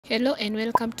Hello and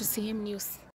welcome to CM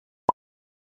News.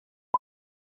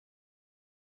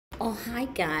 Oh, hi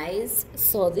guys.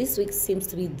 So this week seems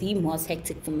to be the most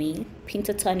hectic for me.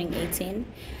 Pinto turning 18,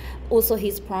 also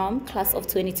his prom, class of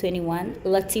 2021,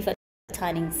 Latifa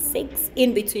turning 6,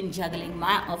 in between juggling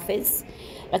my office.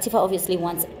 Latifa obviously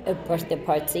wants a birthday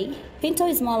party. Pinto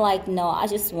is more like, no, I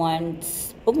just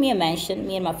want, book me a mansion.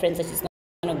 Me and my friends are just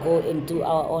gonna go and do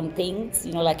our own things,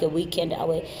 like a weekend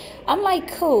away. I'm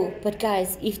like, cool, but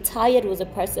guys, if tired was a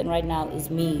person right now, is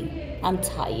me. I'm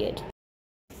tired.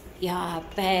 Yeah,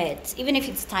 but even if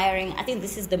it's tiring, I think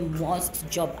this is the most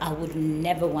job I would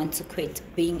never want to quit,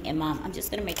 being a mom. I'm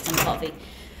just gonna make some coffee.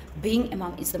 Being a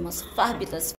mom is the most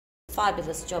fabulous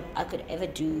job I could ever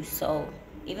do. So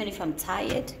even if I'm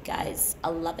tired, guys, I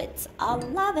love it. I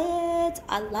love it.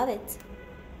 I love it.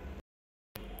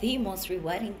 The most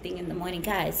rewarding thing in the morning,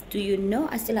 guys, do you know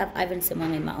I still have Ivan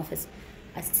Simone in my office?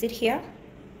 I sit here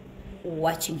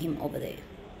watching him over there.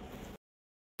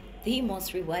 The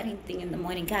most rewarding thing in the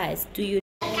morning, guys, do you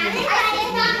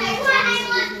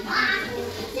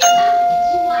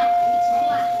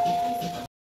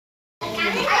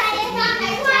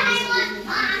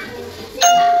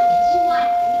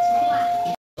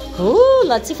Ooh,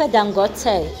 Latifa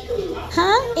Dangote.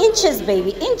 Huh? Inches,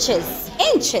 baby. Inches.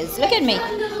 Look at me.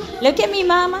 Look at me,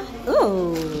 mama.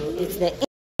 Ooh, it's the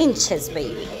inches,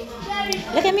 baby.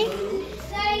 Look at me.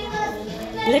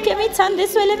 Look at me. Turn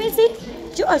this way. Let me see.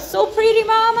 You are so pretty,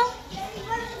 mama.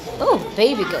 Oh,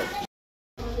 baby girl.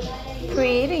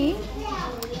 Pretty.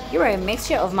 You are a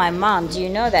mixture of my mom. Do you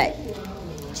know that?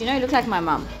 Do you know you look like my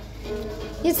mom?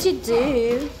 Yes, you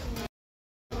do.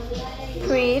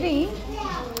 Pretty.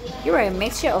 You are a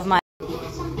mixture of my...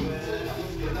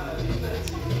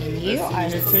 You are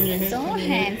so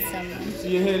handsome.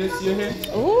 See your hair, see your hair.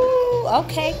 Ooh,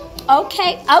 okay.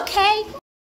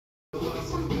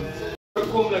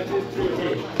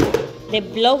 The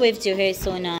blow waved your hair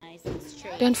so nice.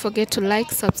 Don't forget to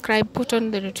like, subscribe, put on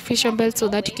the notification bell so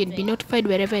that you can be notified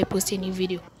wherever I post a new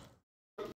video.